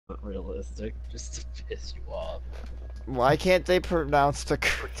realistic, just to piss you off. Why can't they pronounce the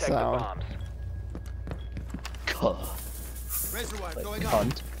Protect the sound? bombs. Cuh. Reservoir Like going up.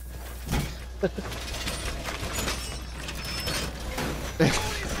 cunt.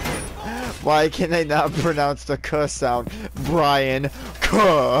 Why can they not pronounce the "k" sound? Brian, "k."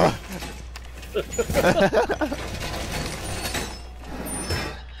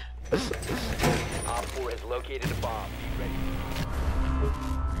 Op 4 has located a bomb. Be ready.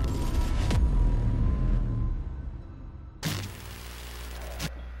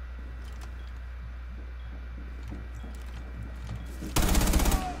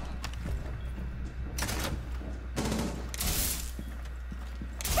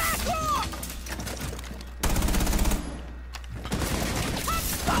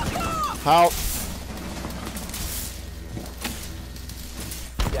 Help!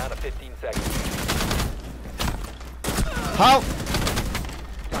 Down to 15 seconds. Help!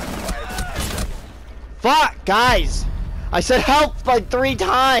 Fuck, guys! I said help like 3 5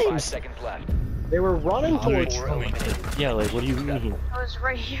 times! seconds left. They were running towards Four me. eliminated. Yeah, like, what do you mean? I was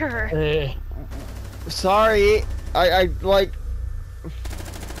right here. Sorry, I like...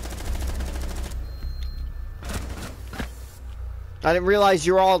 I didn't realize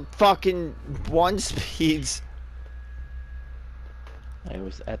you're all fucking 1 speeds. I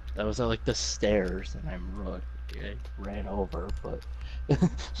was at like the stairs and I ran over, but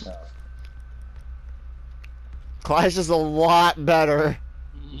no. Clash is a lot better.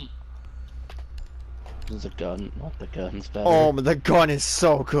 There's a gun, not the gun's better. Oh, but the gun is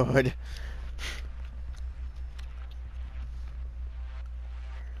so good.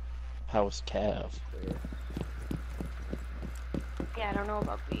 How's Cav? Yeah, I don't know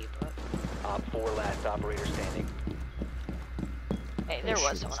about B, but Op 4 last operator standing. hey, there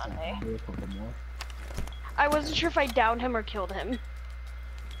was someone on A. I wasn't sure if I downed him or killed him.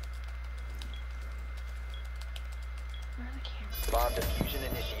 Where are the cameras? Bomb diffusion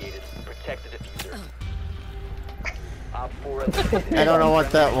initiated. Protect the diffuser. Op 4 eliminated. I don't know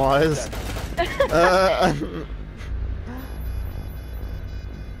what that was.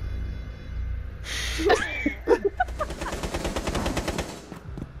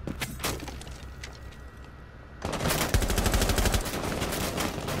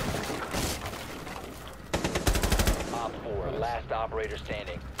 Op 4 last operator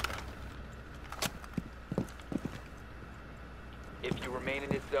standing. If you remain in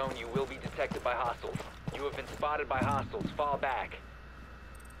this zone, you will be detected by hostiles. You have been spotted by hostiles. Fall back.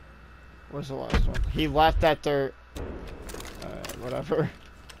 Where's the last one? He left at their... whatever.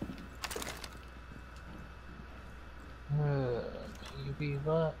 Maybe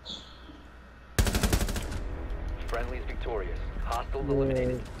that. Friendly's victorious. Hostiles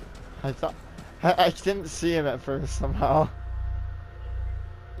eliminated. I thought... I didn't see him at first, somehow.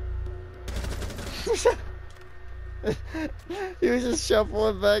 He was just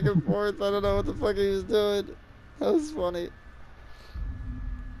shuffling back and forth. I don't know what the fuck he was doing. That was funny.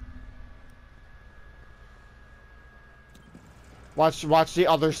 Watch the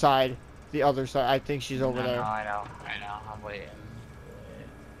other side. The other side. I think she's over there. I know. I'm waiting.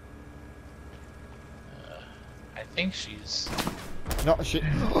 I think she's. No, she.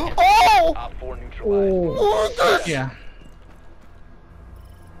 Oh! Op 4 neutralized. Oh! Yeah.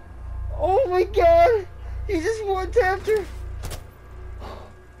 Oh my god! He just one-tapped her!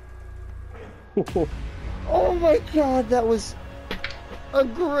 Oh my god, that was a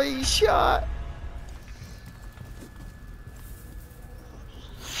great shot!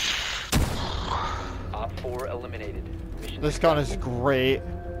 Op 4 eliminated. Mission This gun is great.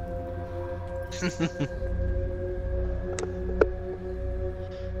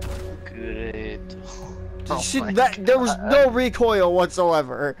 Great. There was no recoil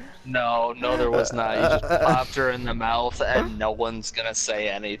whatsoever. No, there was not. You just popped her in the mouth, and no one's gonna say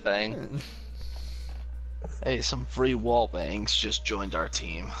anything. Hey, some free wall bangs just joined our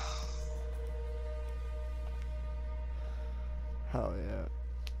team. Hell yeah.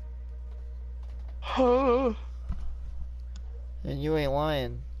 Oh. And you ain't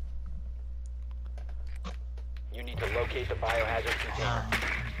lying. You need to locate the biohazard container.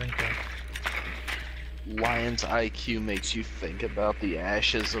 Lion's IQ makes you think about the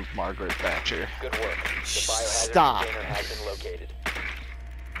ashes of Margaret Thatcher. Good work. The biohazard Stop. container has been located.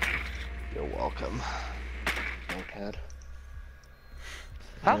 You're welcome. Notepad.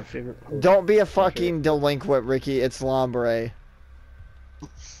 Huh? My favorite. Don't be a fucking delinquent, Ricky. It's Lombre.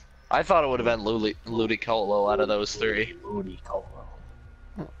 I thought it would have been Ludicolo out of those 3.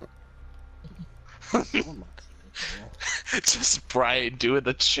 Just Brian doing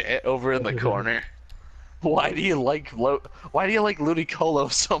the chant over in the corner. Why do you like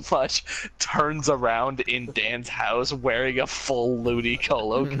Ludicolo so much? Turns around in Dan's house wearing a full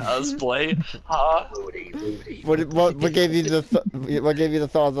Ludicolo cosplay. Huh? What gave you the what gave you the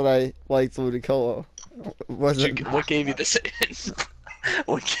thought that I liked Ludicolo? Was it? What gave you this?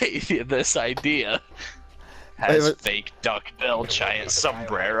 What gave you this idea? Wait, Has what- fake duckbill, giant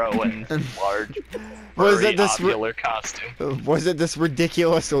sombrero, and large Was furry it this? ovular costume. Was it this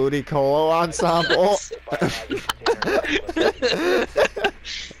ridiculous Ludicolo ensemble?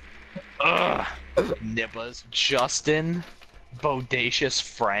 Ugh. Nibbas, Justin, Bodacious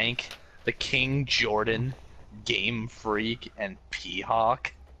Frank, the King Jordan, Game Freak, and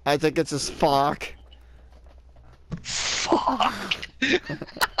P-Hawk. I think it's a Spock. Fuck.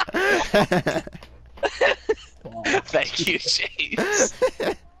 Thank you, James.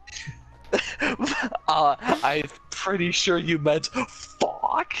 I'm pretty sure you meant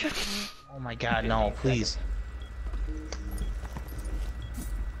fuck. Oh my god, no, please.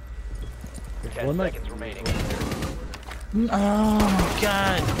 10 seconds remaining. Oh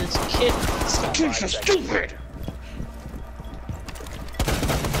god, this kid. This is stupid.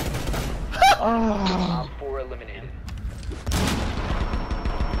 Op 4 eliminated.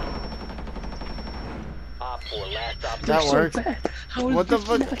 Op 4, last op. That works. What the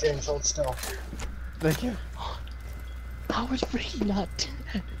fuck? James, hold still. Thank you. How is Ricky not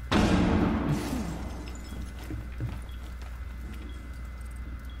dead?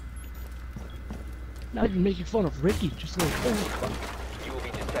 Not even making fun of Ricky, just like, oh, You will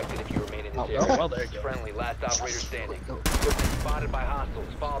be detected if you remain in this Oh, area. well, there you go. Friendly, last operator standing. Spotted by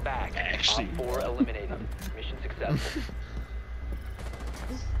hostiles. Fall back. Actually- Op 4 eliminated. Mission successful.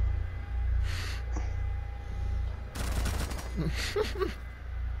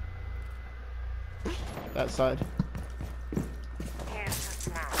 That side.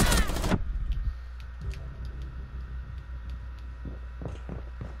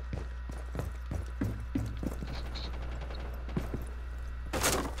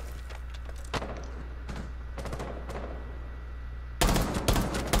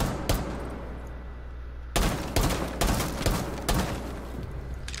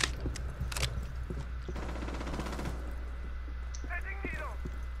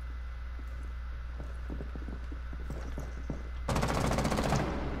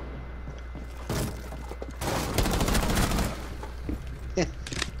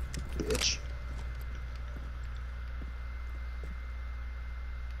 bitch.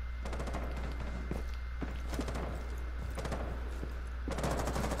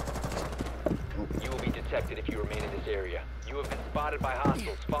 You will be detected if you remain in this area. You have been spotted by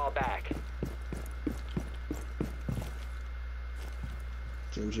hostiles. Fall back.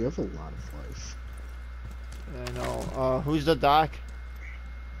 James, you have a lot of life. I know. Who's the doc?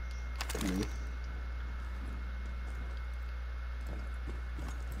 Me.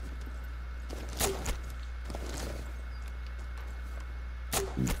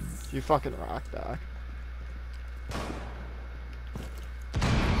 You fucking rock, doc.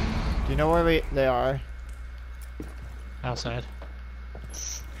 Do you know where they are? Outside.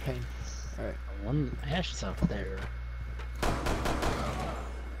 Okay. Alright. One Ash is out there.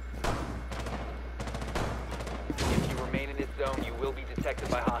 If you remain in this zone, you will be detected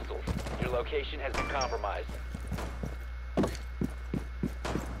by hostiles. Your location has been compromised.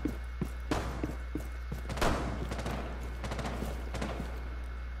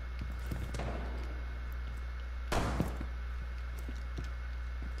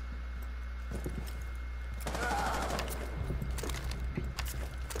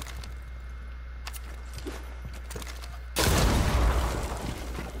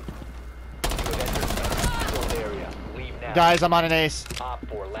 You have entered an uncontrolled area. Leave now. Guys, I'm on an ace. Op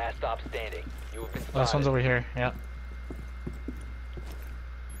 4, last stop standing. You have been spotted. Last one's over here, yeah.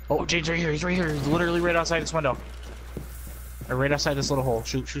 Oh, James right here, he's right here. He's literally right outside this window. Or right outside this little hole.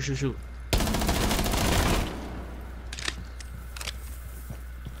 Shoot, shoot, shoot, shoot.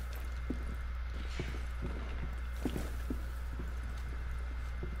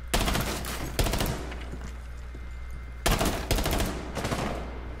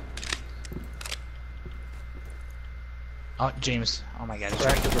 Oh, James. Oh my god, he's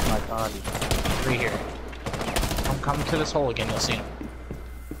right Distracted with my body. right here. Come to this hole again, you'll see him.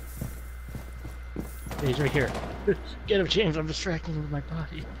 He's right here. Get him, James. I'm distracting him with my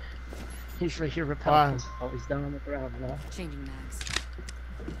body. He's right here, Wow. repelling. Oh, he's down on the ground now. Changing mags.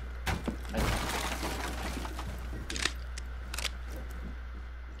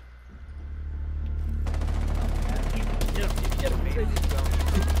 Get him, James.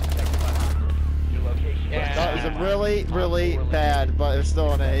 Your location. Yeah. That was a really, really bad, but it's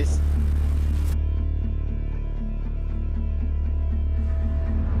still an ace.